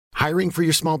Hiring for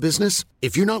your small business?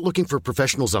 If you're not looking for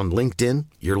professionals on LinkedIn,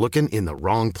 you're looking in the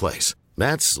wrong place.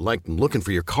 That's like looking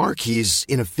for your car keys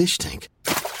in a fish tank.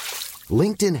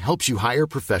 LinkedIn helps you hire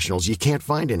professionals you can't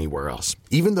find anywhere else,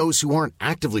 even those who aren't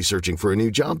actively searching for a new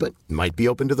job but might be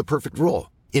open to the perfect role.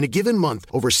 In a given month,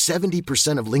 over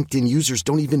 70% of LinkedIn users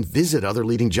don't even visit other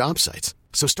leading job sites.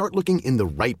 So start looking in the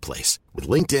right place. With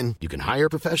LinkedIn, you can hire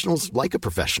professionals like a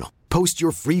professional. Post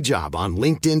your free job on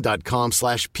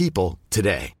linkedin.com/people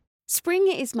today. Spring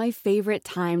is my favorite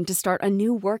time to start a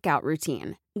new workout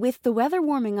routine. With the weather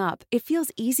warming up, it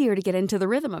feels easier to get into the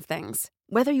rhythm of things.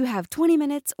 Whether you have 20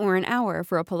 minutes or an hour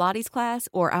for a Pilates class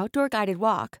or outdoor guided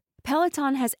walk,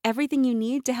 Peloton has everything you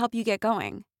need to help you get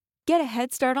going. Get a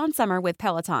head start on summer with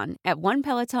Peloton at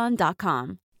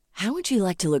onepeloton.com. How would you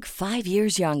like to look 5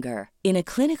 years younger? In a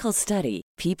clinical study,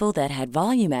 people that had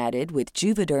volume added with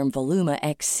Juvederm Voluma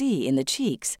XC in the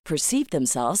cheeks perceived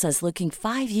themselves as looking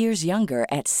 5 years younger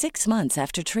at 6 months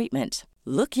after treatment.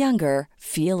 Look younger,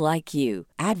 feel like you.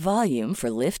 Add volume for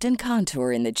lift and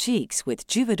contour in the cheeks with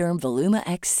Juvederm Voluma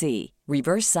XC.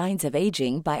 Reverse signs of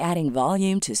aging by adding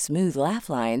volume to smooth laugh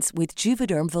lines with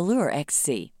Juvederm Volure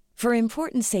XC. For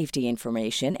important safety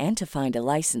information and to find a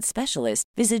licensed specialist,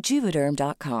 visit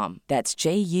Juvederm.com. That's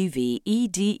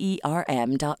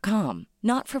JUVEDERM.com.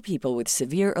 Not for people with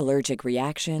severe allergic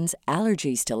reactions,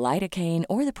 allergies to lidocaine,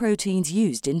 or the proteins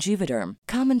used in Juvederm.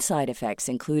 Common side effects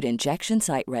include injection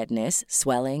site redness,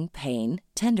 swelling, pain,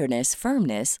 tenderness,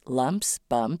 firmness, lumps,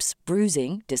 bumps,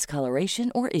 bruising,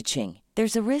 discoloration, or itching.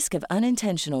 There's a risk of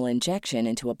unintentional injection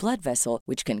into a blood vessel,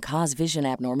 which can cause vision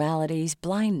abnormalities,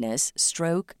 blindness,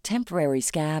 stroke, temporary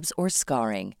scabs, or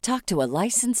scarring. Talk to a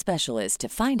licensed specialist to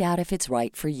find out if it's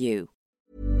right for you.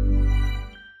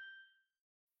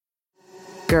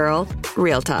 Girl,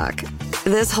 real talk.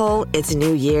 This whole "it's a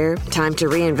new year, time to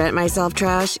reinvent myself"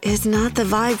 trash is not the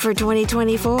vibe for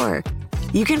 2024.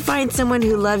 You can find someone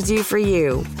who loves you for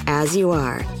you, as you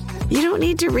are. You don't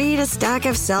need to read a stack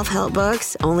of self-help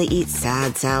books, only eat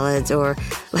sad salads, or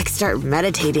start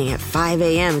meditating at 5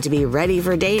 a.m. to be ready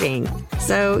for dating.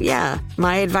 So yeah,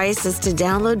 my advice is to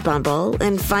download Bumble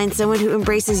and find someone who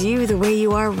embraces you the way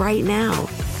you are right now.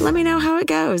 Let me know how it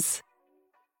goes.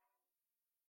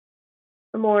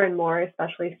 More and more,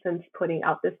 especially since putting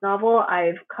out this novel,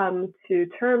 I've come to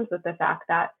terms with the fact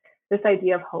that this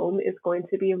idea of home is going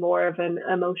to be more of an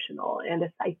emotional and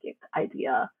a psychic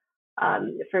idea.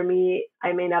 For me,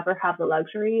 I may never have the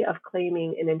luxury of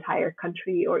claiming an entire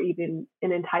country or even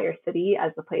an entire city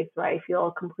as a place where I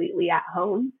feel completely at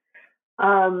home.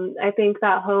 I think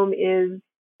that home is,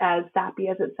 as sappy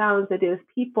as it sounds, it is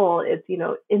people. It's,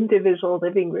 individual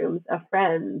living rooms of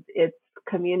friends. It's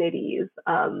communities,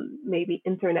 maybe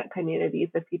internet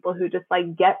communities of people who just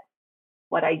get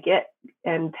what I get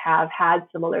and have had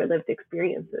similar lived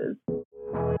experiences.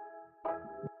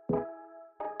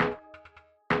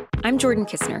 I'm Jordan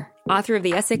Kistner, author of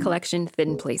the essay collection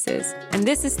Thin Places, and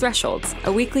this is Thresholds,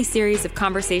 a weekly series of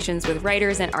conversations with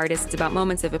writers and artists about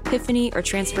moments of epiphany or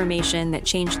transformation that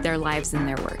changed their lives and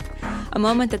their work. A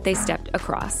moment that they stepped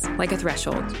across, like a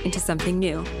threshold, into something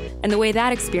new, and the way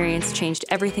that experience changed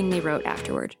everything they wrote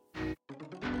afterward.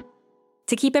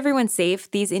 To keep everyone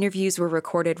safe, these interviews were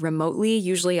recorded remotely,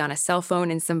 usually on a cell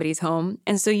phone in somebody's home,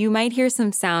 and so you might hear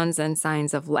some sounds and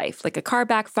signs of life, like a car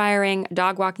backfiring, a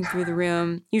dog walking through the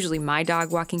room, usually my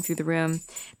dog walking through the room.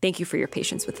 Thank you for your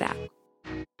patience with that.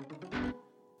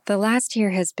 The last year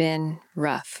has been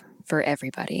rough for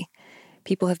everybody.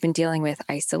 People have been dealing with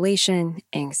isolation,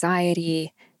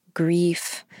 anxiety,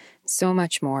 grief, so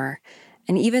much more.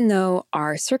 And even though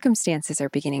our circumstances are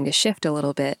beginning to shift a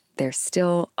little bit, there's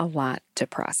still a lot to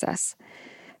process.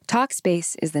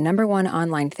 Talkspace is the #1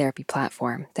 online therapy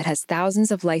platform that has thousands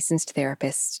of licensed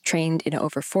therapists trained in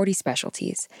over 40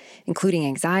 specialties, including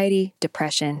anxiety,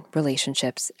 depression,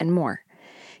 relationships, and more.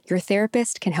 Your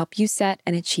therapist can help you set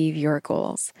and achieve your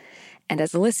goals. And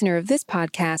as a listener of this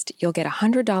podcast, you'll get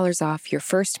 $100 off your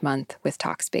first month with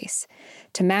Talkspace.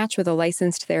 To match with a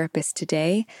licensed therapist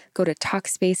today, go to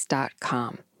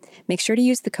Talkspace.com. Make sure to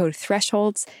use the code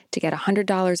THRESHOLDS to get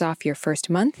 $100 off your first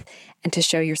month and to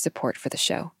show your support for the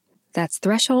show. That's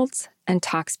Thresholds and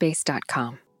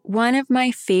Talkspace.com. One of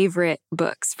my favorite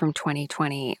books from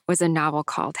 2020 was a novel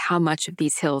called How Much of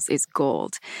These Hills is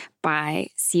Gold by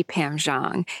Pam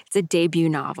Zhang. It's a debut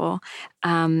novel,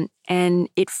 and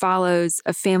it follows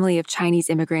a family of Chinese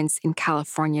immigrants in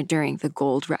California during the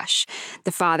gold rush.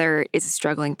 The father is a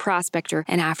struggling prospector,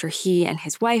 and after he and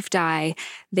his wife die,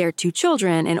 their 2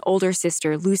 children, an older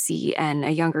sister, Lucy, and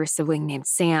a younger sibling named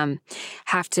Sam,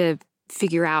 have to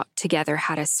figure out together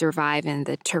how to survive in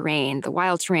the terrain, the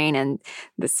wild terrain and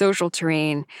the social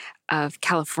terrain of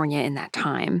California in that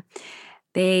time.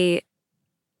 They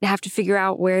have to figure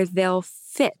out where they'll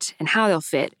fit and how they'll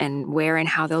fit and where and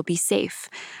how they'll be safe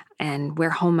and where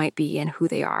home might be and who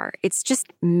they are. It's just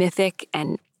mythic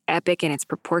and epic in its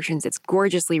proportions. It's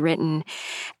gorgeously written.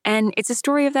 And it's a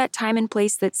story of that time and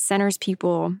place that centers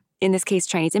people, in this case,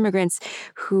 Chinese immigrants,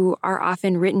 who are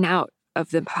often written out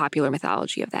of the popular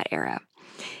mythology of that era.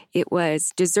 It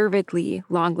was deservedly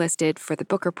longlisted for the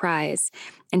Booker Prize,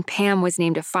 and Pam was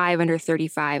named a 5 under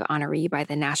 35 honoree by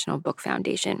the National Book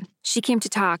Foundation. She came to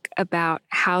talk about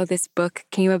how this book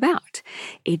came about,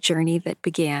 a journey that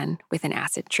began with an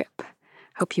acid trip.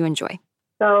 Hope you enjoy.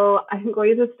 So I'm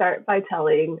going to start by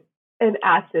telling an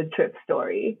acid trip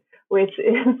story, which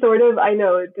is sort of, I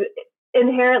know,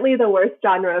 inherently the worst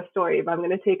genre of story, but I'm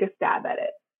going to take a stab at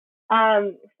it.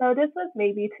 So this was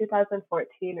maybe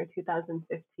 2014 or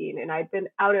 2015, and I'd been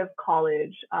out of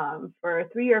college for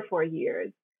 3 or 4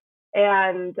 years.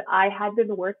 And I had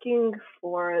been working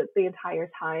for the entire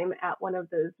time at one of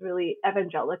those really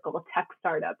evangelical tech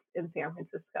startups in San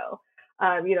Francisco.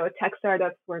 Tech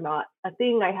startups were not a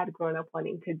thing I had grown up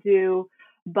wanting to do,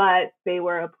 but they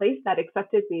were a place that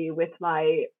accepted me with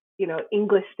my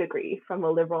English degree from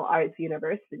a liberal arts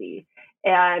university.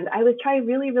 And I was trying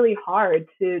really, really hard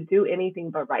to do anything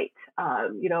but write.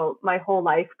 My whole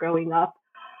life growing up,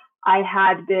 I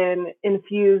had been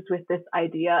infused with this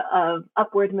idea of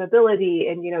upward mobility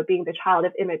and, being the child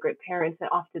of immigrant parents. It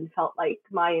often felt like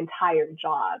my entire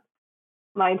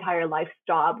life's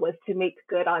job was to make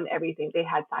good on everything they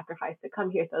had sacrificed to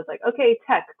come here. So I was like, okay,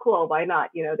 tech, cool, why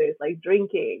not? There's like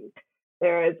drinking,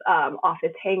 there's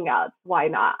office hangouts, why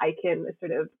not? I can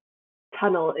sort of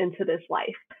tunnel into this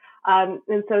life.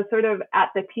 And so sort of at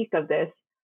the peak of this,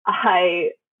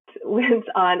 I went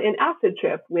on an acid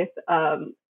trip with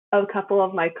a couple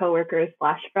of my coworkers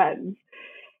 / friends.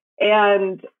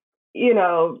 And,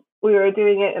 we were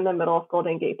doing it in the middle of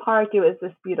Golden Gate Park. It was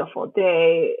this beautiful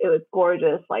day. It was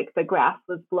gorgeous. Like the grass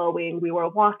was blowing. We were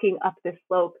walking up this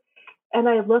slope, and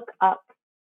I look up,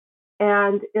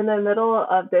 and in the middle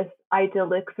of this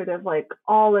idyllic sort of like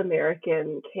all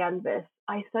American canvas,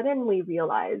 I suddenly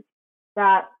realized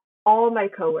that all my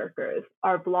coworkers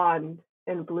are blonde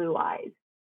and blue-eyed.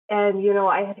 And,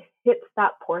 I had hit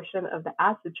that portion of the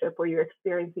acid trip where you're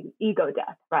experiencing ego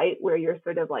death, right? Where your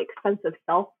sort of like sense of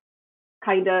self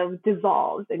kind of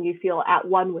dissolves and you feel at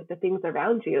one with the things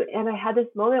around you. And I had this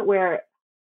moment where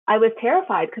I was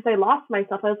terrified because I lost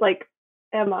myself. I was like,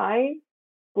 am I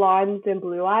blonde and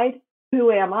blue-eyed?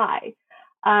 Who am I?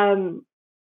 And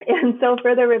so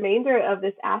for the remainder of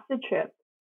this acid trip,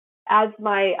 as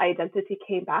my identity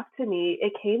came back to me,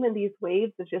 it came in these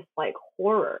waves of just like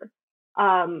horror.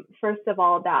 First of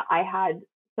all, that I had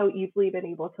so easily been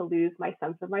able to lose my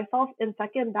sense of myself. And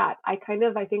second, that I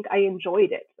think I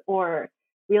enjoyed it or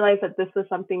realized that this was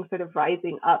something sort of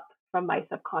rising up from my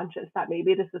subconscious, that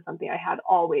maybe this is something I had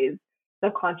always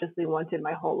subconsciously wanted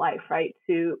my whole life, right?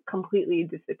 To completely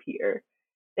disappear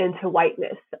into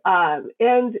whiteness.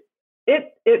 And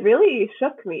it really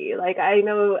shook me. Like, I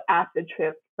know acid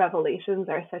trip revelations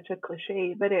are such a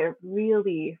cliche, but it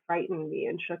really frightened me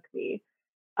and shook me.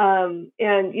 And,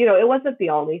 it wasn't the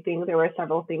only thing. There were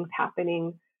several things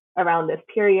happening around this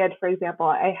period. For example,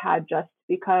 I had just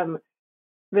become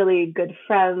really good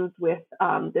friends with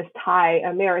this Thai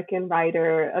American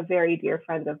writer, a very dear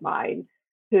friend of mine,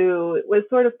 who was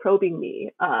sort of probing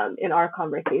me in our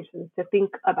conversations to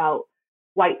think about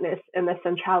whiteness and the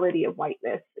centrality of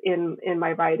whiteness in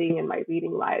my writing and my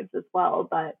reading lives as well.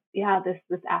 But yeah,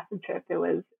 this acid trip, it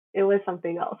was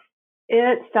something else.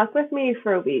 It stuck with me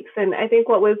for weeks. And I think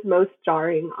what was most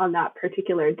jarring on that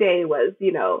particular day was,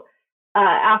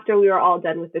 after we were all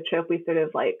done with the trip, we sort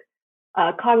of like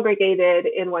congregated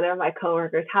in one of my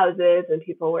coworkers' houses, and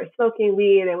people were smoking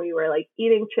weed, and we were like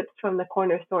eating chips from the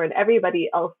corner store, and everybody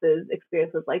else's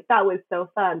experience was like, that was so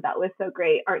fun. That was so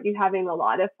great. Aren't you having a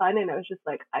lot of fun? And I was just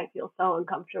like, I feel so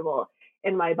uncomfortable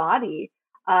in my body.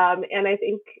 And I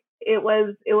think it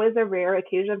was a rare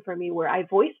occasion for me where I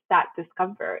voiced that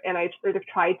discomfort, and I sort of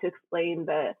tried to explain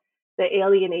the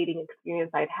alienating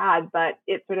experience I'd had, but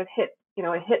it sort of hit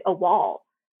a wall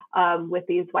with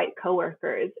these white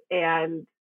coworkers. And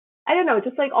I don't know,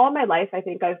 just like all my life, I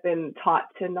think I've been taught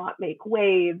to not make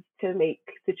waves, to make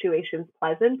situations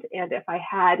pleasant. And if I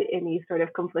had any sort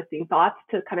of conflicting thoughts,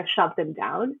 to kind of shove them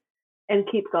down and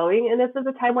keep going. And this is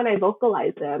a time when I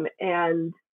vocalize them.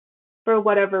 And for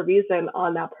whatever reason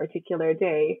on that particular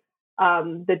day,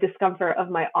 the discomfort of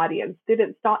my audience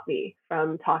didn't stop me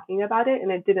from talking about it.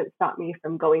 And it didn't stop me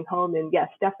from going home and, yes,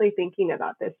 definitely thinking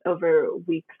about this over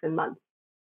weeks and months.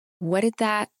 what did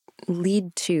that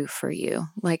lead to for you?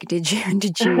 Like, did you,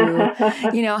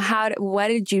 what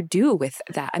did you do with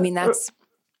that? I mean, that's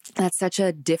such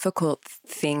a difficult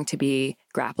thing to be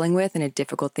grappling with and a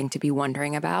difficult thing to be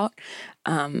wondering about.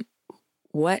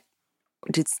 What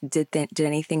did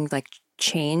anything like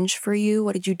change for you?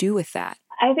 What did you do with that?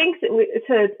 I think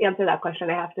to answer that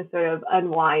question, I have to sort of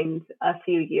unwind a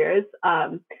few years.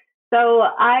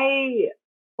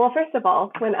 Well, first of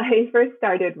all, when I first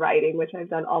started writing, which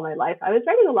I've done all my life, I was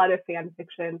writing a lot of fan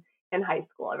fiction in high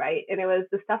school, right? And it was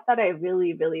the stuff that I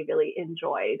really, really, really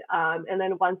enjoyed. And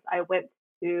then once I went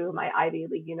to my Ivy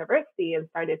League university and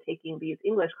started taking these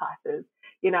English classes,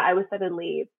 I was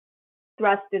suddenly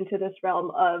thrust into this realm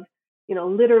of,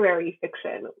 literary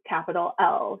fiction, capital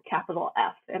L, capital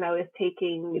F. And I was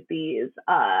taking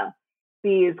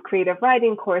these creative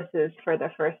writing courses for the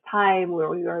first time, where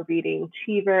we were reading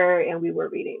Cheever and we were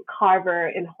reading Carver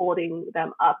and holding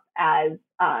them up as,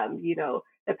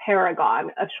 the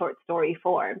paragon of short story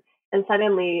form. And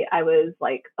suddenly I was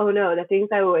like, oh no, the things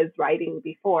I was writing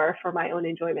before for my own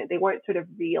enjoyment, they weren't sort of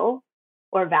real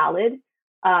or valid.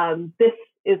 This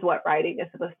is what writing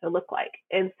is supposed to look like.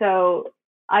 And so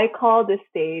I call this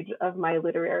stage of my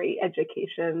literary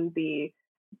education the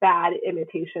bad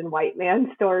imitation white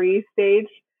man story stage,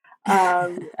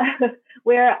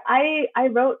 where I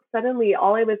wrote, suddenly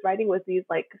all I was writing was these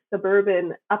like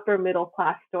suburban upper middle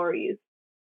class stories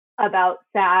about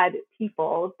sad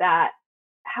people that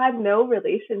had no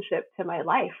relationship to my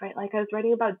life, right? Like I was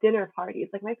writing about dinner parties.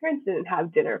 Like my parents didn't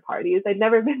have dinner parties. I'd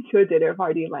never been to a dinner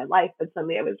party in my life, but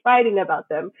suddenly I was writing about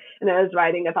them. And I was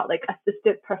writing about like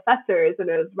assistant professors, and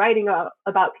I was writing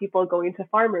about people going to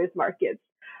farmers markets.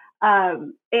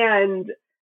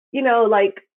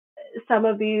 Like some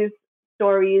of these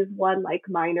stories won like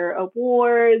minor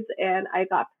awards and I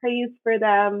got praise for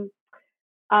them.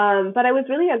 But I was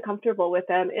really uncomfortable with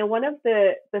them. And one of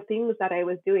the things that I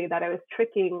was doing, that I was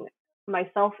tricking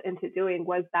myself into doing,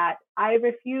 was that I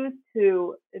refused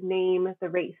to name the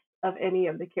race of any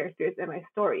of the characters in my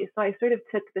story. So I sort of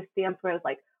took the stance where I was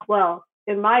like, well,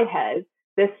 in my head,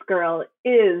 this girl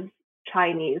is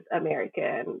Chinese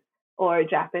American or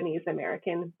Japanese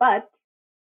American. But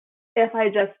if I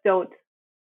just don't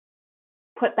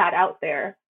put that out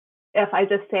there, if I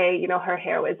just say, her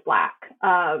hair was black,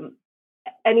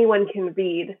 anyone can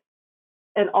read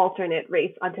an alternate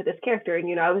race onto this character.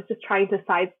 And, I was just trying to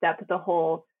sidestep the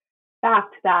whole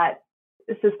fact that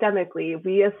systemically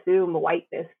we assume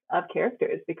whiteness of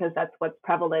characters because that's what's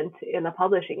prevalent in the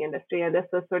publishing industry. And this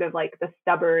was sort of like the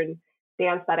stubborn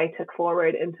stance that I took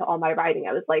forward into all my writing.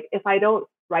 I was like, if I don't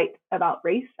write about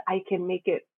race, I can make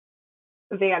it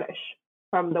vanish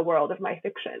from the world of my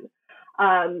fiction.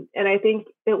 And I think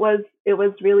it was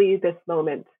really this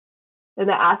moment in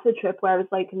the acid trip where I was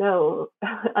like, no,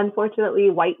 unfortunately,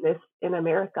 whiteness in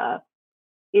America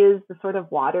is the sort of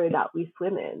water that we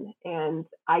swim in. And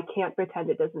I can't pretend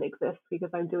it doesn't exist because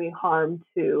I'm doing harm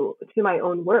to my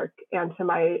own work and to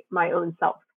my own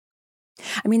self.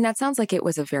 I mean, that sounds like it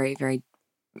was a very, very,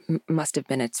 must have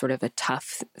been a sort of a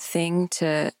tough thing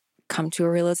to come to a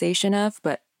realization of,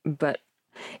 but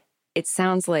it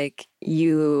sounds like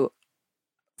you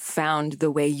found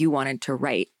the way you wanted to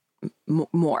write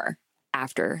more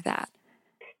after that.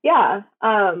 Yeah.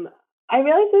 I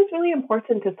realized it was really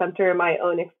important to center my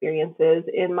own experiences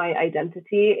in my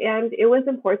identity. And it was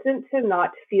important to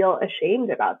not feel ashamed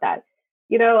about that.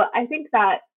 I think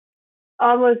that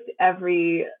almost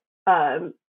every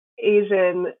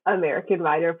Asian American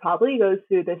writer probably goes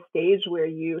through this stage where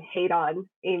you hate on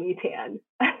Amy Tan.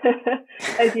 And,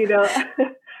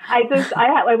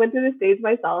 I went through the stage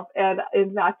myself, and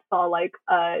in fact saw like,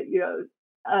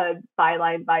 a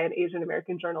byline by an Asian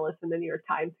American journalist in the New York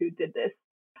Times who did this.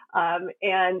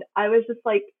 And I was just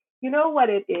like, what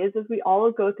it is we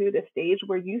all go through this stage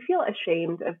where you feel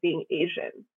ashamed of being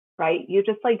Asian, right? You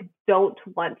just like don't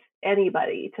want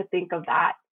anybody to think of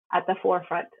that at the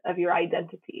forefront of your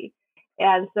identity.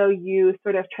 And so you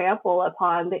sort of trample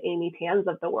upon the Amy Tans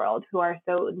of the world who are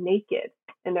so naked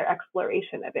in their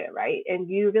exploration of it, right? And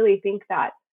you really think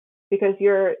that because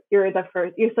you're the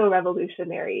first, you're so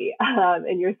revolutionary,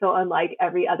 and you're so unlike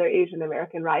every other Asian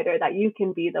American writer, that you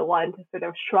can be the one to sort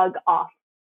of shrug off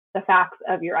the facts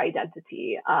of your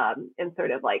identity, and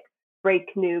sort of like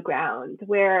break new ground.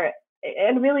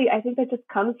 And really, I think that just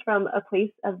comes from a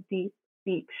place of deep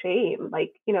shame.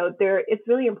 Like, it's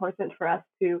really important for us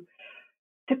to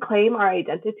claim our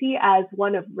identity as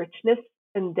one of richness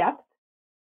and depth,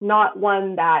 not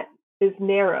one that is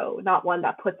narrow, not one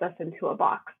that puts us into a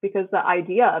box, because the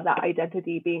idea of that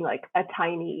identity being like a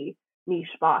tiny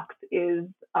niche box is,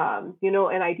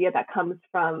 an idea that comes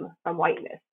from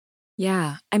whiteness.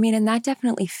 Yeah. I mean, and that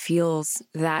definitely feels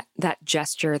that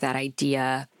gesture, that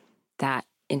idea, that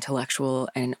intellectual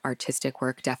and artistic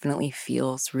work definitely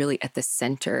feels really at the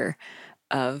center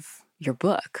of your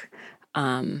book,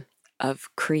 of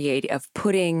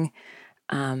putting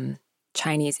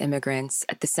Chinese immigrants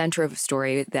at the center of a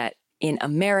story that in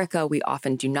America we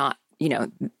often do not,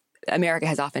 America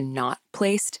has often not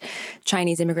placed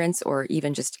Chinese immigrants or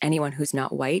even just anyone who's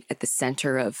not white at the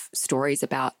center of stories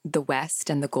about the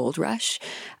West and the gold rush.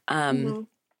 Mm-hmm.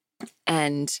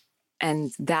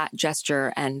 And that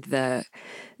gesture and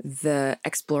the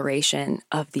exploration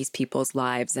of these people's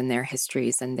lives and their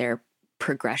histories and their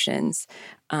progressions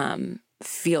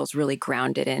feels really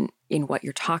grounded in what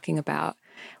you're talking about.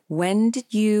 When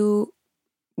did you,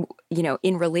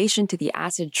 in relation to the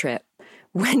acid trip,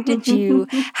 when did you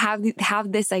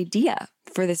have this idea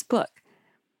for this book?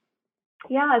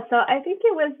 Yeah, so I think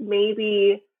it was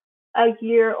maybe a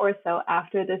year or so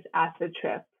after this acid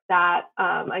trip that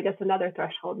I guess another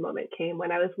threshold moment came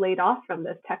when I was laid off from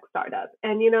this tech startup.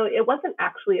 And, it wasn't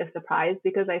actually a surprise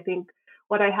because I think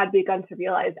what I had begun to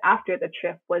realize after the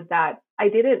trip was that I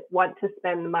didn't want to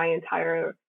spend my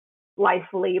entire life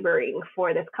laboring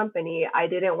for this company. I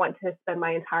didn't want to spend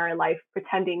my entire life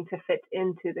pretending to fit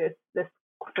into this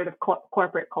sort of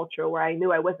corporate culture where I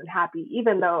knew I wasn't happy,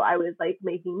 even though I was like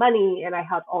making money and I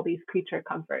had all these creature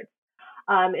comforts.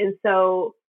 And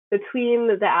so between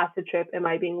the acid trip and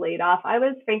my being laid off, I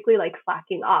was frankly like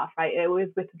slacking off, right? I was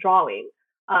withdrawing.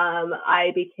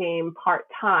 I became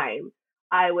part-time.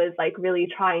 I was like really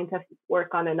trying to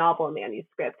work on a novel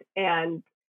manuscript. And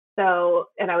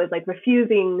I was like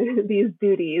refusing these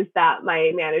duties that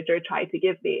my manager tried to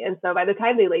give me. And so by the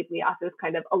time they laid me off, it was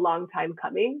kind of a long time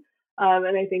coming.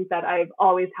 And I think that I've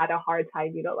always had a hard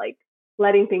time, like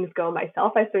letting things go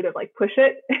myself. I sort of like push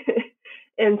it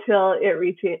until it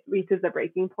reaches a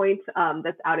breaking point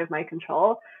that's out of my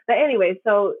control. But anyway,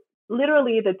 so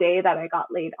literally the day that I got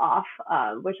laid off,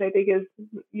 which I think is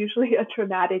usually a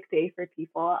traumatic day for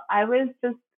people, I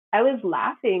was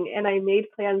laughing and I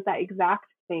made plans that exact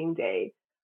same day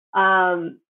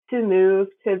to move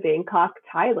to Bangkok,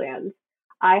 Thailand.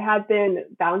 I had been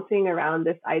bouncing around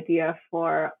this idea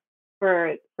for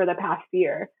the past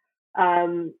year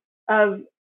of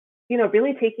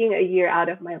really taking a year out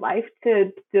of my life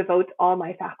to devote all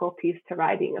my faculties to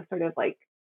writing, of sort of like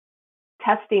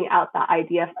testing out the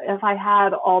idea if I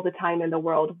had all the time in the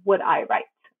world, would I write?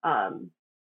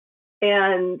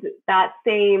 And that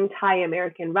same Thai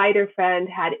American writer friend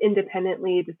had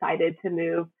independently decided to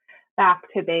move back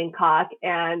to Bangkok.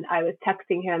 And I was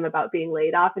texting him about being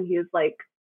laid off, and he was like,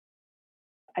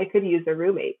 I could use a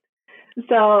roommate.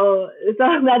 So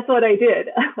that's what I did.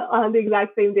 On the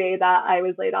exact same day that I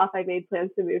was laid off, I made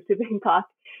plans to move to Bangkok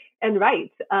and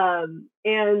write.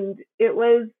 And it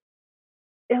was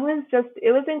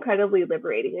incredibly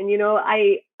liberating. And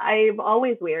I'm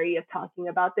always wary of talking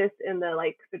about this in the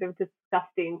like sort of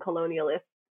disgusting colonialist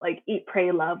like eat,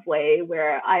 pray, love way,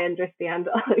 where I understand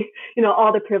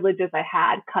all the privileges I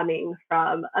had coming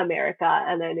from America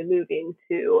and then moving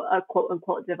to a quote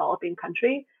unquote developing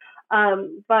country.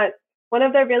 But one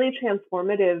of the really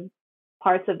transformative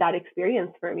parts of that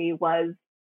experience for me was,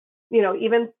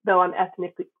 even though I'm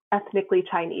ethnically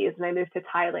Chinese and I moved to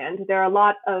Thailand, there are a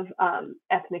lot of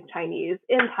ethnic Chinese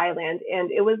in Thailand. And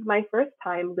it was my first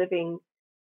time living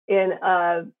in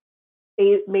a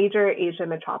major Asian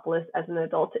metropolis as an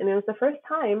adult. And it was the first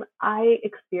time I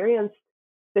experienced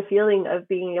the feeling of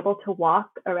being able to walk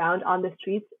around on the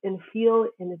streets and feel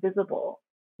invisible,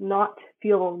 not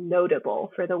feel notable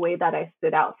for the way that I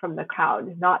stood out from the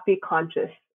crowd, not be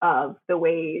conscious of the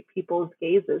way people's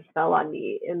gazes fell on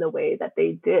me in the way that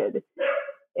they did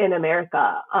in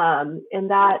America. And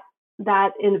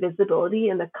that invisibility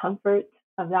and the comfort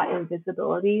of that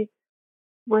invisibility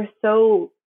were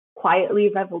so quietly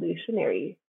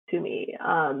revolutionary to me.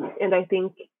 And I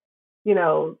think,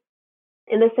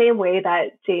 in the same way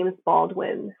that James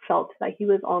Baldwin felt that he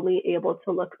was only able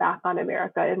to look back on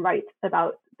America and write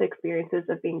about the experiences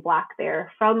of being Black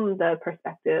there from the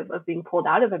perspective of being pulled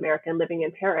out of America and living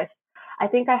in Paris, I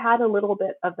think I had a little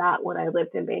bit of that when I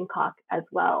lived in Bangkok as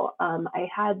well. I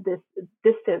had this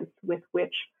distance with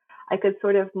which I could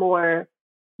sort of more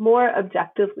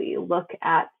objectively look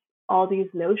at all these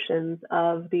notions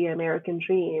of the American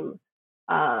dream,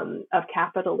 of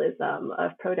capitalism,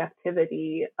 of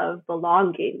productivity, of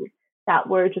belonging that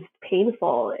were just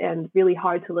painful and really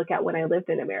hard to look at when I lived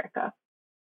in America.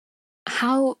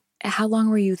 How long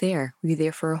were you there? Were you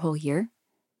there for a whole year?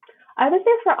 I was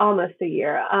there for almost a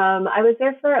year. I was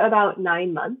there for about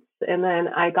 9 months, and then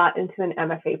I got into an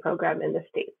MFA program in the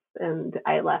States, and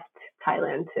I left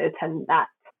Thailand to attend that.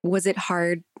 Was it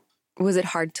hard Was it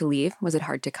hard to leave? Was it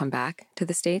hard to come back to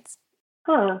the States?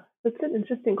 That's an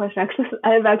interesting question. Actually,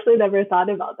 I've actually never thought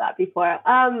about that before.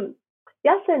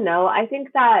 Yes and no. I think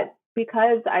that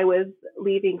because I was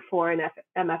leaving for an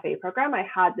MFA program, I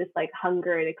had this like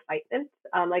hunger and excitement.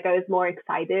 Like I was more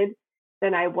excited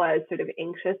than I was sort of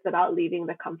anxious about leaving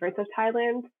the comforts of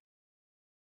Thailand.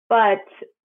 But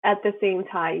at the same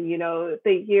time,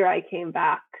 the year I came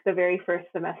back, the very first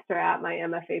semester at my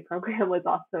MFA program was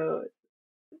also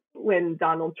when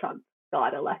Donald Trump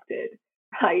got elected,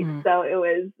 right? So it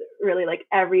was really like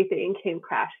everything came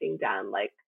crashing down.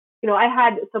 Like, so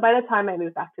by the time I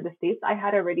moved back to the States, I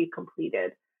had already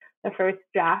completed the first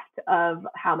draft of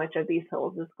How Much of These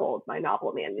Hills is Gold, my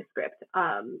novel manuscript.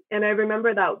 And I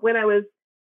remember that when I was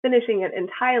finishing it in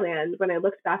Thailand, when I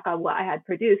looked back on what I had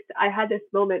produced, I had this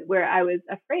moment where I was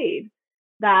afraid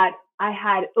that I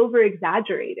had over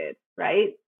exaggerated,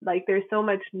 right? Like there's so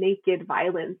much naked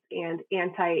violence and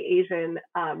anti-Asian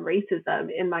racism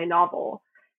in my novel.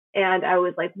 And I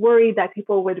was like worried that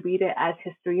people would read it as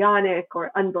histrionic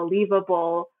or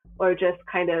unbelievable or just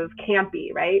kind of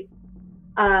campy, right?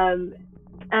 And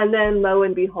then lo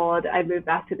and behold, I moved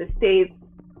back to the States.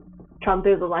 Trump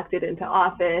is elected into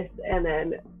office. And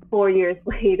then 4 years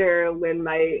later, when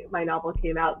my novel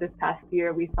came out this past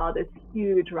year, we saw this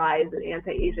huge rise in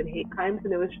anti-Asian hate crimes.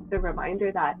 And it was just a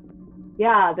reminder that,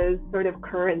 yeah, those sort of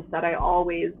currents that I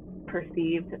always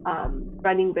perceived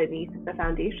running beneath the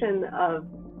foundation of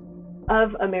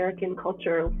American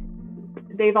culture,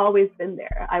 they've always been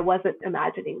there. I wasn't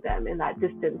imagining them in that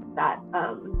distance that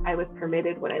I was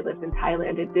permitted when I lived in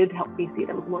Thailand. It did help me see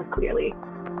them more clearly.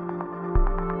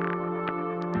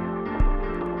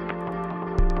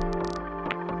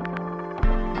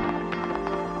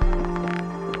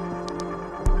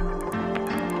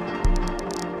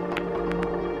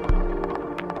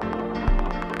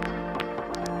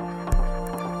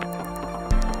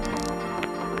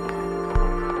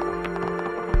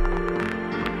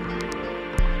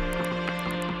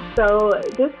 So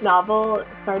this novel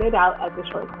started out as a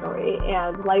short story,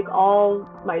 and like all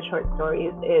my short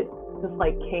stories, it just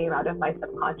like came out of my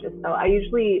subconscious. So I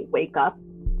usually wake up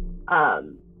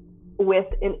with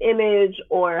an image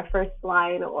or a first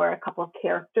line or a couple of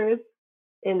characters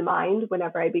in mind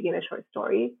whenever I begin a short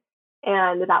story.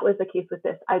 And that was the case with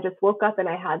this. I just woke up and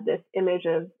I had this image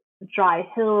of dry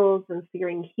hills and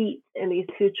searing heat and these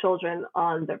two children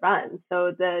on the run.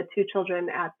 So the two children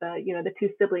the two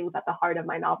siblings at the heart of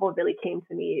my novel really came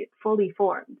to me fully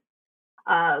formed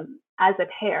as a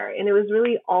pair. And it was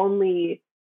really only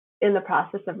in the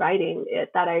process of writing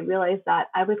it that I realized that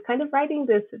I was kind of writing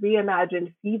this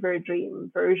reimagined fever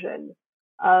dream version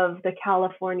of the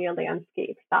California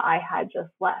landscapes that I had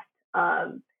just left.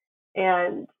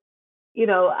 And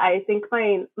I think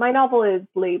my novel is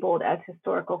labeled as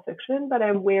historical fiction, but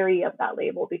I'm wary of that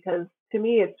label because to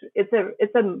me it's a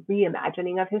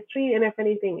reimagining of history, and if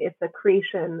anything, it's a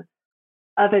creation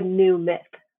of a new myth.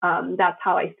 That's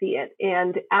how I see it.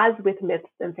 And as with myths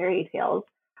and fairy tales,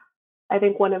 I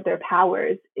think one of their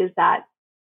powers is that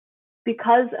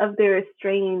because of their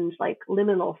strange like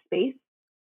liminal space,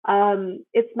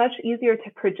 it's much easier to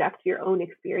project your own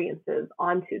experiences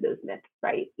onto those myths,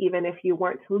 right? Even if you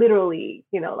weren't literally,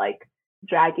 like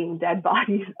dragging dead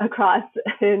bodies across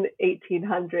an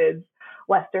 1800s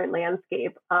Western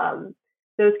landscape.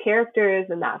 Those characters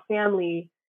and that family,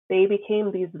 they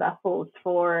became these vessels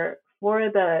for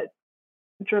the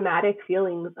dramatic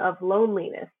feelings of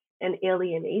loneliness and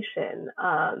alienation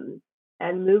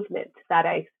and movement that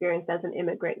I experienced as an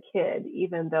immigrant kid,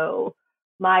 even though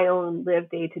my own lived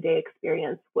day-to-day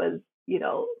experience was,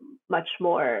 much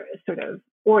more sort of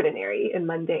ordinary and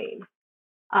mundane.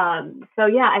 So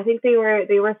yeah, I think they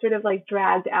were sort of like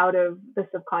dragged out of the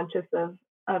subconscious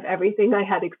of everything I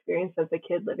had experienced as a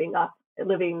kid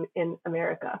living in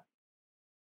America.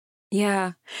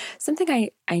 Yeah. Something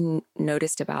I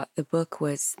noticed about the book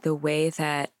was the way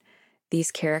that these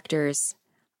characters,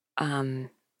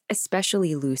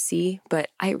 especially Lucy, but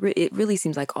it really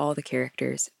seems like all the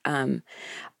characters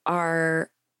are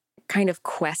kind of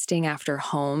questing after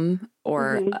home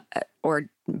or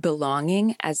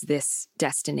belonging as this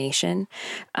destination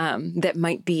that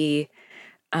might be,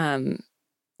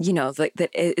 like that,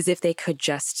 as if they could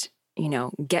just,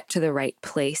 get to the right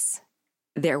place,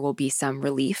 there will be some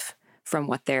relief from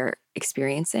what they're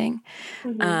experiencing.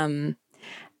 And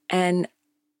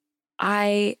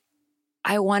I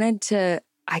wanted to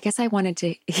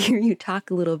hear you talk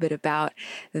a little bit about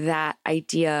that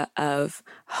idea of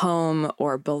home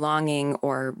or belonging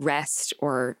or rest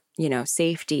or,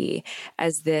 safety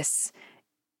as this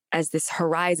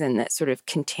horizon that sort of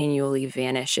continually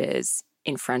vanishes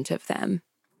in front of them.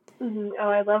 Oh,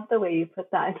 I love the way you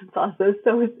put that. It's also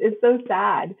it's so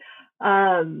sad.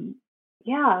 Um,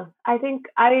 yeah, I think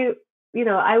I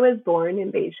was born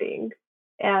in Beijing,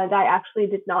 and I actually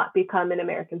did not become an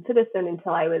American citizen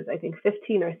until I was, I think,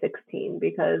 15 or 16,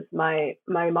 because my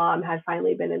mom had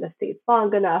finally been in the States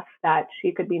long enough that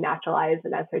she could be naturalized,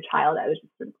 and as her child, I was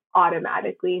just sort of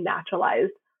automatically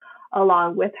naturalized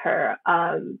along with her.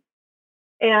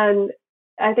 And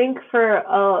I think for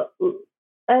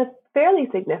a fairly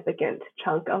significant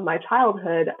chunk of my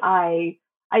childhood, I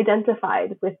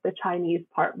identified with the Chinese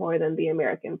part more than the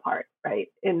American part, right?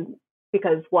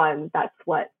 Because one, that's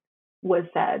what was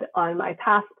said on my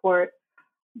passport,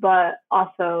 but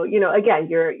also, again,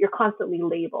 you're constantly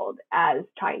labeled as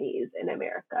Chinese in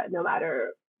America, no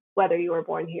matter whether you were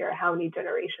born here, how many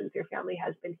generations your family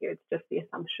has been here. It's just the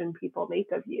assumption people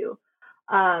make of you.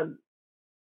 Um,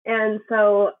 and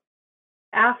so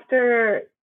after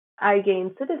I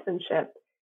gained citizenship,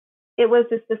 it was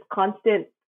just this constant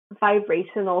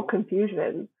vibrational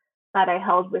confusion that I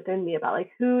held within me about,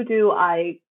 like,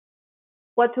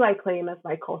 what do I claim as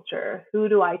my culture? Who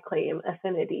do I claim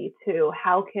affinity to?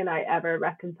 How can I ever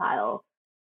reconcile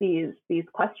these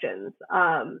questions?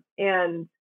 And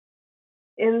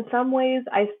in some ways,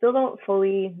 I still don't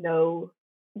fully know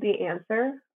the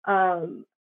answer.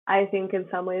 I think in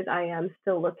some ways I am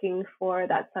still looking for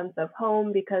that sense of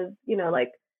home, because,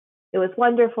 like, it was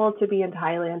wonderful to be in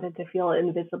Thailand and to feel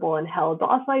invisible and held, but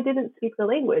also I didn't speak the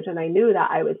language, and I knew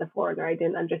that I was a foreigner. I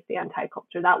didn't understand Thai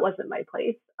culture. That wasn't my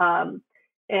place.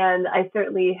 And I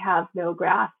certainly have no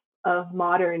grasp of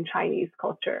modern Chinese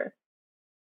culture.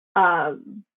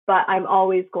 But I'm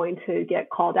always going to get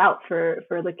called out for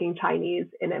looking Chinese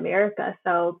in America.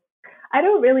 So I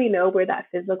don't really know where that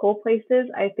physical place is.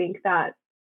 I think that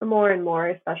more and more,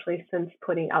 especially since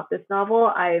putting out this novel,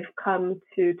 I've come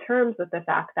to terms with the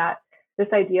fact that this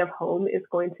idea of home is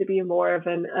going to be more of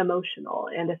an emotional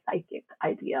and a psychic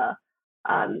idea.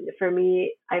 For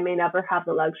me, I may never have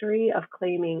the luxury of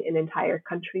claiming an entire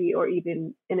country or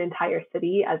even an entire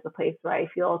city as a place where I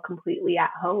feel completely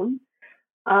at home.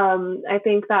 I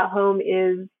think that home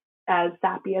is, as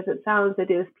sappy as it sounds, it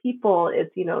is people.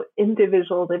 It's,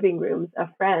 individual living rooms of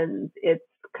friends. It's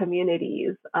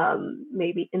communities,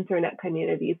 maybe internet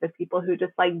communities of people who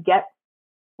just like get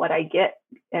what I get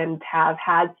and have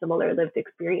had similar lived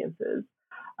experiences.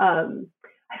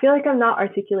 I feel like I'm not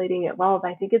articulating it well,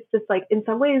 but I think it's just like, in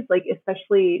some ways, like,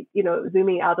 especially,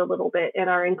 zooming out a little bit in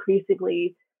our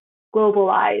increasingly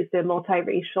globalized and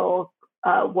multiracial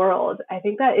world, I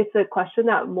think that it's a question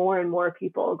that more and more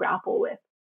people grapple with.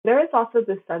 There is also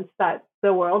this sense that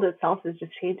the world itself is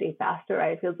just changing faster,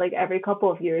 right? It feels like every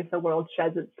couple of years the world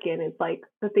sheds its skin. It's like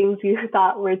the things you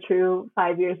thought were true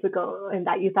 5 years ago and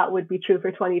that you thought would be true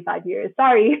for 25 years.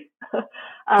 Sorry.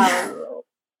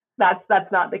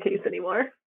 That's not the case anymore.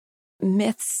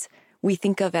 Myths we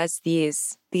think of as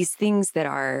these things that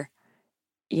are,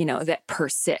 that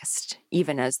persist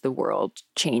even as the world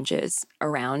changes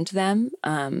around them.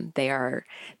 They're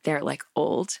like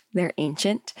old, they're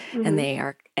ancient, Mm-hmm. and they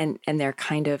are, and they're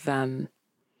kind of, I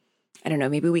don't know,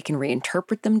 maybe we can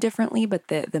reinterpret them differently, but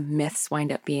the myths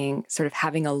wind up being sort of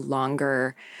having a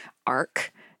longer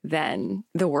arc than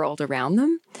the world around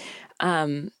them.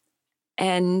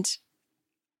 And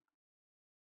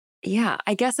yeah,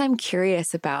 I guess I'm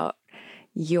curious about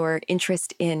your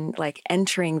interest in like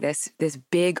entering this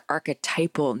big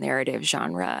archetypal narrative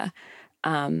genre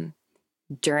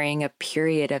during a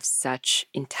period of such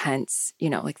intense,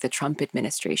 like the Trump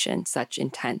administration, such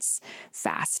intense,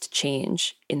 fast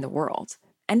change in the world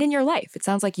and in your life. It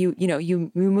sounds like you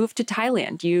moved to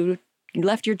Thailand, you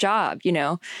left your job,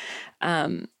 it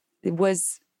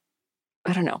was,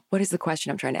 I don't know. What is the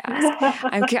question I'm trying to ask?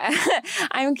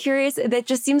 I'm curious. That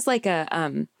just seems like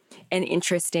an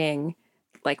interesting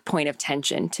like point of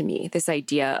tension to me. This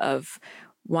idea of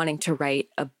wanting to write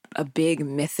a big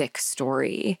mythic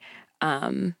story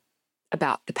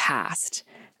about the past,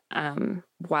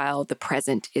 while the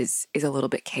present is a little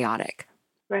bit chaotic.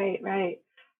 Right.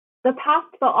 The past,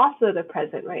 but also the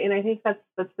present, right? And I think that's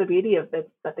the beauty of this,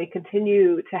 that they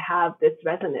continue to have this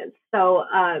resonance. So,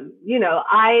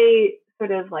 I sort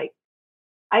of like,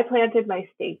 I planted my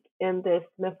stake in this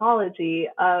mythology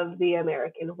of the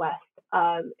American West.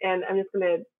 And I'm just going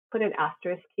to put an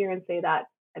asterisk here and say that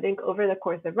I think over the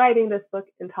course of writing this book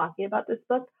and talking about this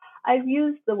book, I've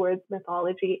used the words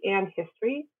mythology and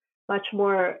history much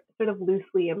more sort of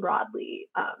loosely and broadly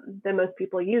than most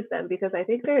people use them, because I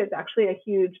think there is actually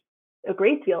a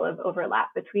great deal of overlap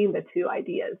between the two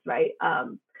ideas, right?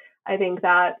 I think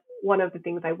that one of the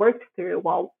things I worked through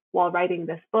while writing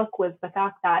this book was the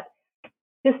fact that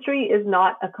history is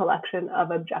not a collection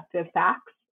of objective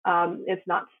facts. It's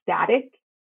not static.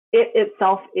 It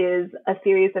itself is a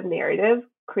series of narratives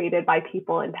created by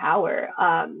people in power.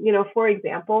 For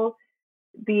example,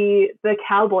 the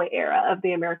cowboy era of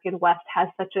the American West has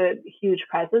such a huge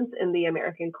presence in the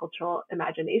American cultural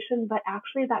imagination, but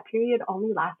actually that period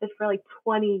only lasted for like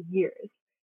 20 years,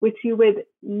 which you would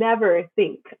never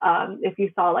think if you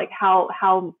saw like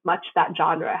how much that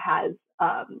genre has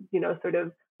sort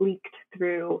of leaked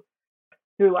through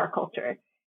our culture.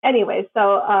 Anyway,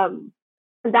 so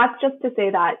that's just to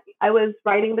say that I was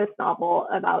writing this novel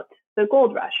about the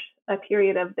gold rush, a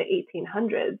period of the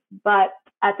 1800s, but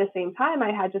at the same time,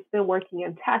 I had just been working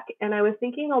in tech, and I was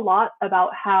thinking a lot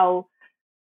about how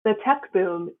the tech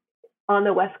boom on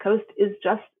the West Coast is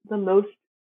just the most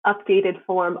updated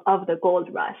form of the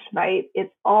gold rush, right?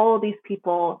 It's all these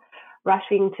people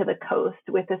rushing to the coast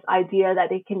with this idea that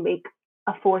they can make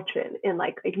a fortune in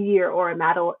like a year or a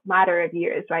matter of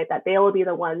years, right? That they will be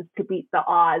the ones to beat the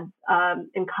odds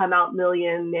and come out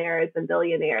millionaires and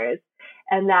billionaires,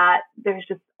 and that there's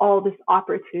just all this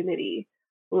opportunity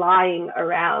lying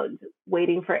around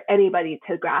waiting for anybody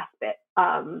to grasp it.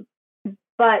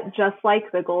 But just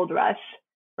like the gold rush,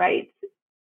 right,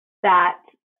 that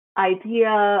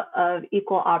idea of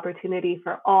equal opportunity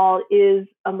for all is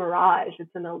a mirage.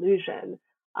 It's an illusion.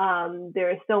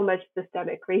 There is so much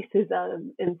systemic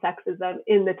racism and sexism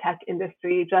in the tech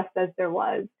industry, just as there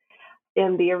was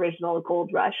in the original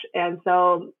gold rush. And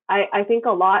so I think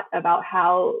a lot about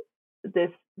how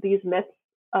these myths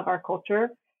of our culture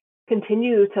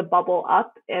continue to bubble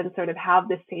up and sort of have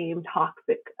the same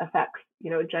toxic effects,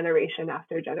 generation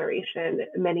after generation,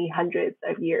 many hundreds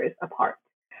of years apart.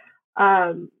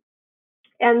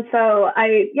 And so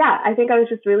I think I was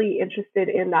just really interested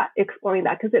in that, exploring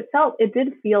that, because it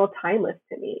did feel timeless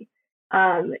to me.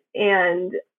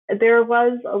 And there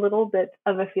was a little bit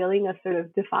of a feeling of sort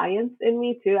of defiance in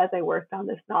me too, as I worked on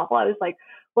this novel. I was like,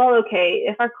 well, okay,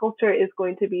 if our culture is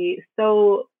going to be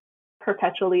so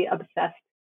perpetually obsessed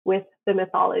with the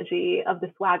mythology of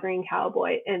the swaggering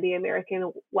cowboy in the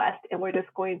American West, and we're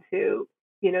just going to,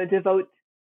 devote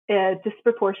a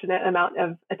disproportionate amount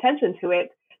of attention to it,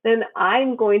 then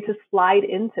I'm going to slide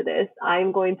into this.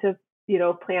 I'm going to,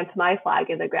 plant my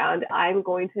flag in the ground. I'm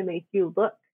going to make you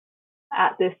look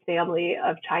at this family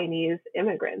of Chinese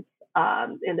immigrants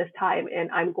in this time, and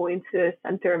I'm going to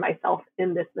center myself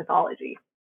in this mythology.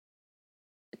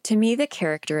 To me, the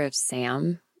character of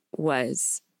Sam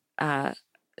was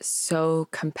so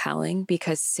compelling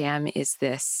because Sam is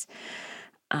this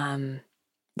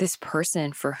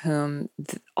person for whom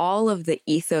all of the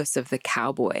ethos of the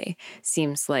cowboy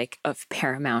seems like of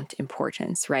paramount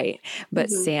importance, right?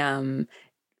 But Sam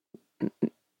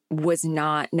was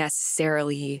not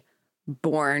necessarily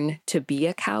born to be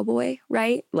a cowboy,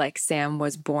 right? Like Sam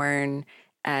was born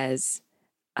as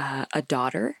a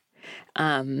daughter.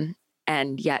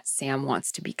 And yet Sam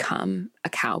wants to become a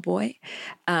cowboy.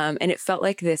 And it felt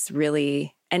like this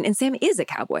really, and Sam is a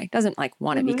cowboy, doesn't like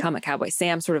want to become a cowboy.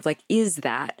 Sam sort of like is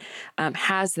that,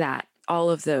 has that, all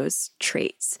of those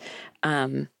traits.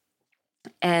 And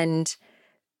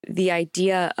the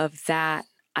idea of that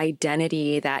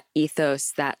identity, that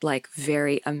ethos, that like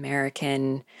very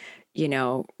American,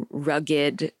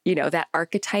 rugged, that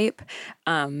archetype,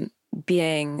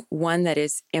 being one that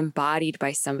is embodied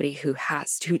by somebody who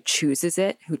chooses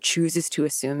it, who chooses to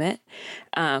assume it,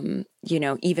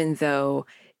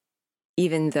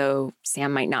 even though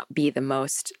Sam might not be the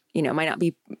most, might not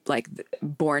be like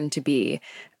born to be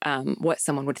what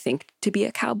someone would think to be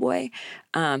a cowboy,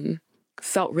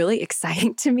 felt really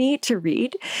exciting to me to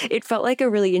read. It felt like a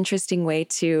really interesting way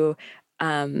to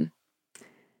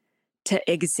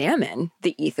examine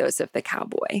the ethos of the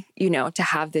cowboy, to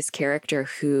have this character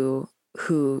who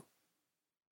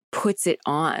puts it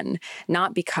on,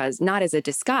 not as a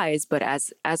disguise, but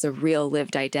as a real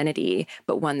lived identity,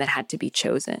 but one that had to be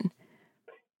chosen.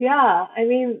 Yeah, I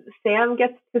mean, Sam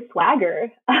gets to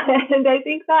swagger. And I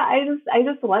think that I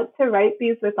just want to write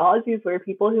these mythologies where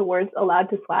people who weren't allowed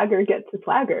to swagger get to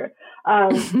swagger.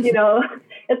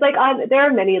 It's like there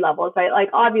are many levels, right?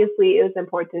 Like, obviously, it was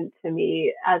important to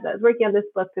me as I was working on this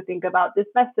book to think about this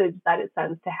message that it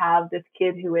sends to have this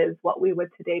kid who is what we would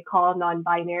today call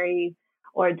non-binary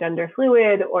or gender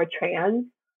fluid or trans,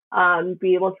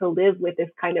 be able to live with this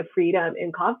kind of freedom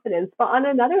and confidence. But on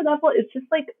another level, it's just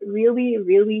like really,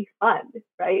 really fun,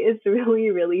 right? It's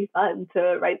really, really fun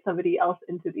to write somebody else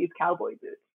into these cowboy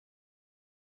boots.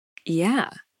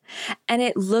 Yeah. And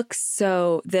it looks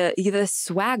so, the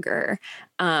swagger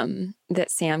that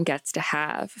Sam gets to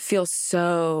have feels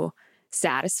so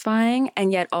satisfying,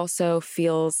 and yet also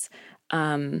feels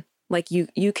like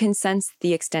you can sense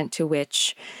the extent to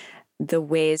which the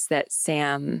ways that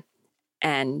Sam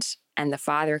and the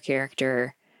father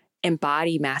character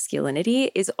embody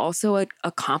masculinity is also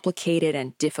a complicated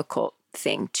and difficult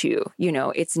thing too. You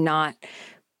know, it's not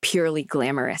purely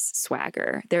glamorous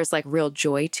swagger. There's like real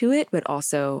joy to it, but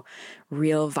also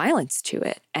real violence to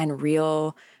it and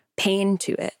real pain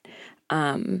to it.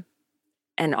 And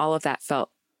all of that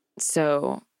felt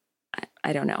so,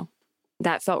 I don't know,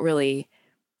 that felt really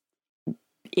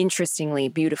interestingly,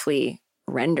 beautifully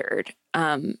rendered.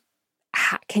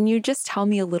 Can you just tell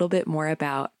me a little bit more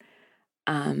about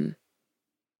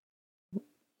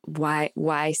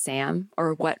why Sam,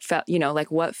 or what felt, you know, like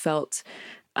what felt,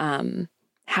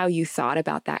 how you thought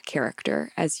about that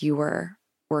character as you were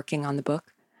working on the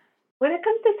book? When it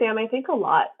comes to Sam, I think a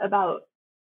lot about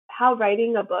how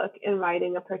writing a book and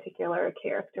writing a particular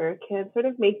character can sort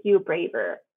of make you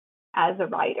braver as a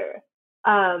writer.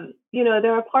 You know,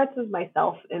 there are parts of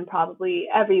myself in probably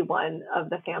every one of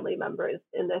the family members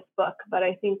in this book, but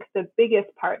I think the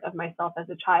biggest part of myself as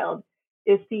a child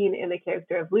is seen in the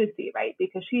character of Lucy, right?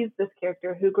 Because she's this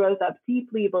character who grows up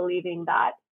deeply believing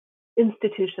that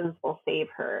institutions will save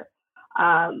her,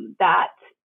 that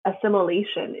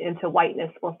assimilation into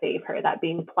whiteness will save her, that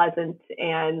being pleasant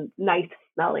and nice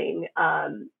smelling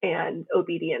and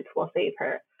obedient will save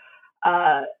her.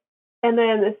 And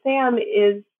then Sam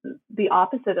is the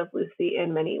opposite of Lucy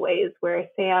in many ways, where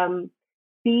Sam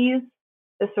sees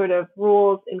the sort of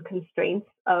rules and constraints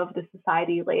of the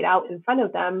society laid out in front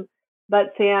of them,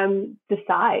 but Sam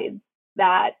decides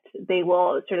that they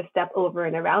will sort of step over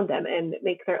and around them and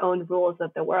make their own rules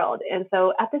of the world. And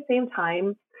so at the same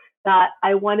time that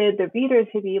I wanted the reader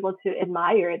to be able to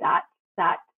admire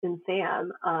that in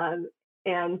Sam,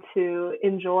 and to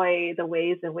enjoy the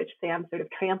ways in which Sam sort of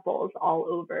tramples all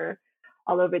over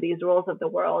these rules of the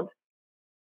world.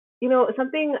 You know,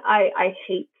 something I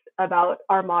hate about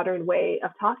our modern way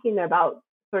of talking about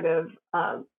sort of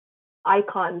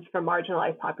icons for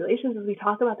marginalized populations is we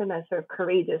talk about them as sort of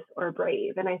courageous or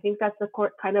brave. And I think that's the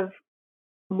kind of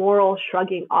moral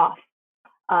shrugging off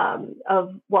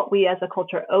of what we as a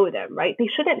culture owe them, right? They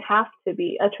shouldn't have to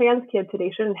be, a trans kid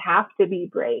today shouldn't have to be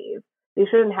brave. They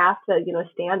shouldn't have to, you know,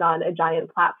 stand on a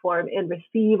giant platform and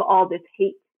receive all this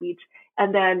hate speech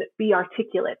and then be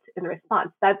articulate in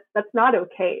response. That's not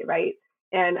okay, right?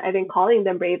 And I think calling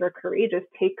them brave or courageous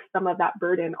takes some of that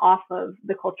burden off of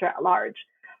the culture at large.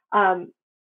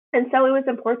 And so it was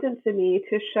important to me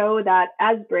to show that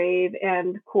as brave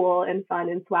and cool and fun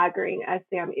and swaggering as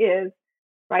Sam is,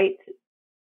 right,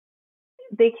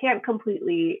 they can't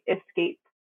completely escape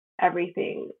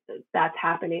everything that's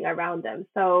happening around them.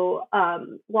 So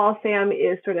while Sam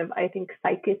is sort of, I think,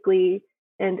 psychically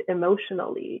and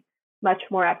emotionally much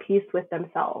more at peace with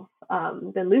themselves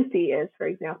than Lucy is, for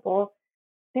example,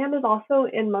 Sam is also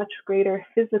in much greater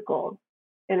physical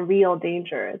and real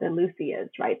danger than Lucy is,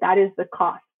 right? That is the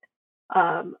cost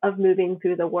of moving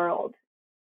through the world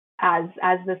as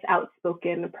this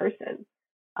outspoken person.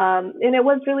 And it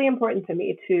was really important to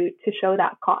me to show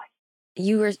that cost.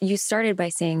 You started by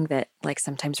saying that like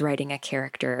sometimes writing a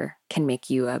character can make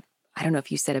you I don't know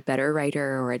if you said a better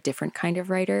writer or a different kind of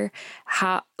writer.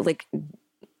 How, like,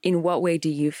 in what way do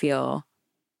you feel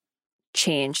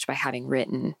changed by having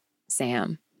written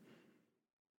Sam?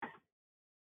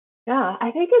 Yeah,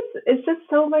 I think it's just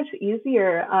so much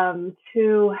easier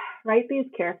to write these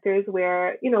characters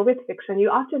where, you know, with fiction, you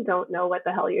often don't know what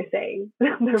the hell you're saying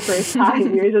the first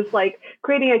time. You're just like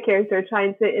creating a character,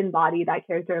 trying to embody that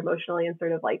character emotionally and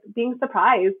sort of like being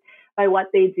surprised by what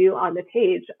they do on the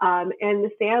page.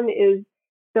 And Sam is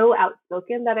so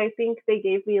outspoken that I think they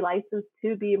gave me license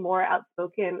to be more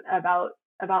outspoken about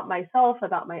myself,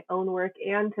 about my own work,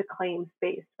 and to claim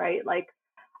space, right? Like,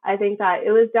 I think that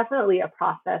it was definitely a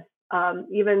process,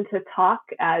 even to talk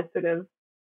as sort of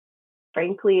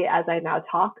frankly as I now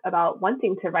talk about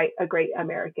wanting to write a great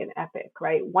American epic,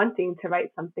 right? Wanting to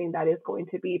write something that is going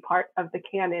to be part of the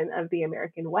canon of the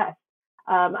American West.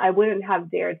 I wouldn't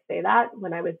have dared say that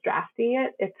when I was drafting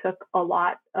it. It took a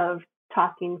lot of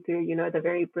talking through, you know, the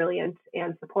very brilliant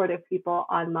and supportive people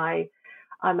on my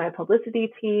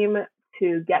publicity team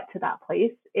to get to that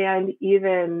place. And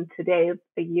even today,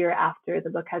 a year after the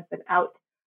book has been out,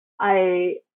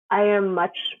 I am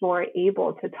much more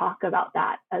able to talk about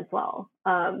that as well.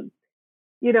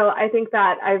 You know, I think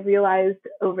that I've realized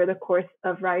over the course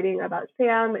of writing about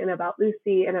Sam and about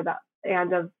Lucy and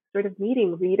of sort of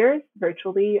meeting readers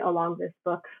virtually along this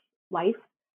book's life,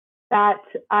 that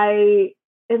I,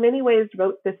 in many ways,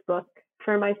 wrote this book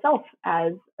for myself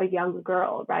as a young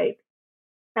girl, right?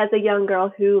 As a young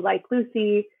girl who, like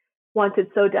Lucy, wanted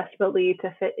so desperately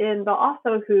to fit in, but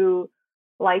also who,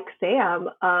 like Sam,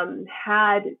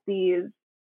 had these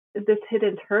this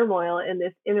hidden turmoil and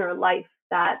this inner life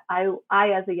that I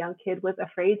as a young kid was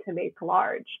afraid to make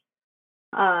large.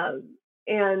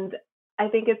 And I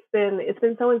think it's been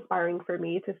so inspiring for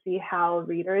me to see how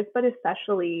readers, but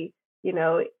especially,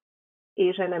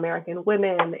 Asian American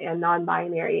women and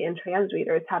non-binary and trans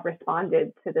readers have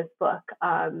responded to this book.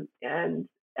 And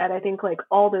I think like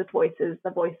all those voices, the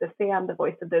voice of Sam, the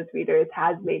voice of those readers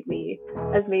has made me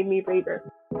braver.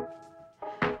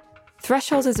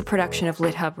 Thresholds is a production of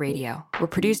LitHub Radio. We're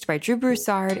produced by Drew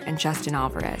Broussard and Justin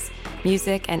Alvarez.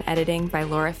 Music and editing by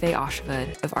Laura Faye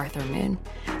Oshwood of Arthur Moon.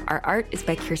 Our art is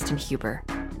by Kirsten Huber.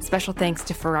 Special thanks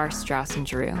to Farrar, Straus, and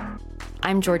Giroux.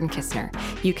 I'm Jordan Kistner.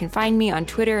 You can find me on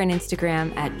Twitter and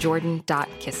Instagram at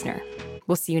jordan.kistner.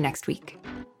 We'll see you next week.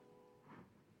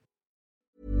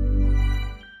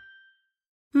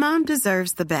 Mom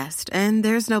deserves the best, and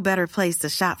there's no better place to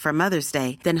shop for Mother's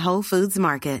Day than Whole Foods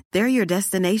Market. They're your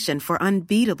destination for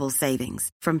unbeatable savings,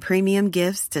 from premium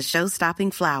gifts to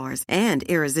show-stopping flowers and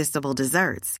irresistible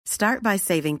desserts. Start by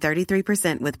saving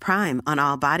 33% with Prime on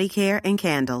all body care and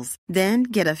candles. Then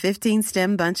get a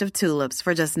 15-stem bunch of tulips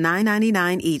for just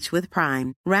 $9.99 each with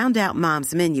Prime. Round out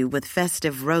Mom's menu with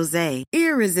festive rosé,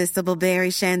 irresistible berry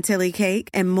chantilly cake,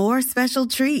 and more special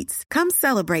treats. Come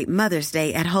celebrate Mother's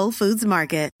Day at Whole Foods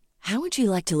Market. How would you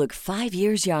like to look 5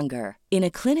 years younger? In a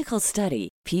clinical study,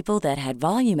 people that had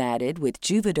volume added with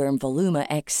Juvederm Voluma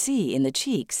XC in the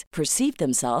cheeks perceived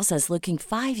themselves as looking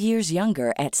 5 years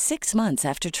younger at 6 months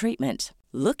after treatment.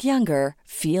 Look younger,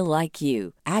 feel like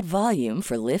you. Add volume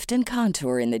for lift and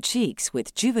contour in the cheeks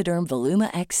with Juvederm Voluma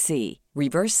XC.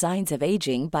 Reverse signs of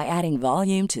aging by adding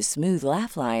volume to smooth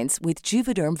laugh lines with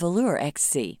Juvederm Volure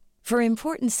XC. For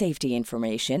important safety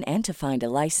information and to find a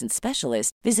licensed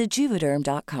specialist, visit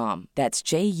Juvederm.com. That's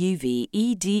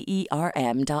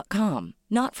JUVEDERM.com.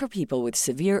 Not for people with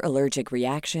severe allergic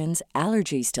reactions,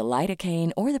 allergies to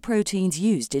lidocaine, or the proteins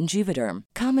used in Juvederm.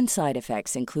 Common side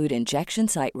effects include injection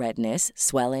site redness,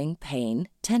 swelling, pain,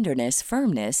 tenderness,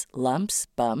 firmness, lumps,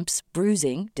 bumps,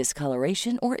 bruising,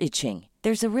 discoloration, or itching.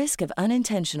 There's a risk of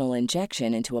unintentional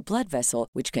injection into a blood vessel,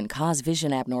 which can cause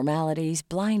vision abnormalities,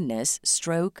 blindness,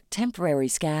 stroke, temporary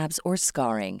scabs, or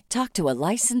scarring. Talk to a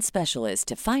licensed specialist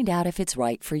to find out if it's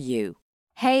right for you.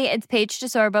 Hey, it's Paige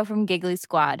DeSorbo from Giggly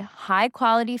Squad. High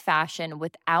quality fashion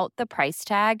without the price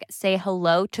tag. Say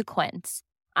hello to Quince.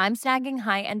 I'm snagging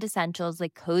high-end essentials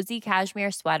like cozy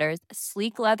cashmere sweaters,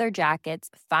 sleek leather jackets,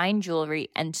 fine jewelry,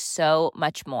 and so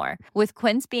much more. With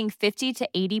Quince being 50 to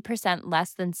 80%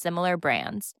 less than similar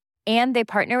brands. And they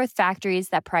partner with factories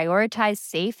that prioritize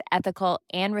safe, ethical,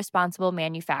 and responsible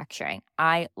manufacturing.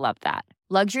 I love that.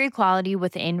 Luxury quality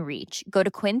within reach. Go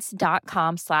to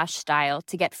quince.com/style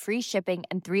to get free shipping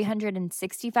and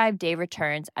 365-day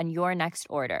returns on your next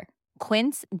order.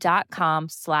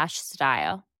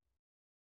 Quince.com/style.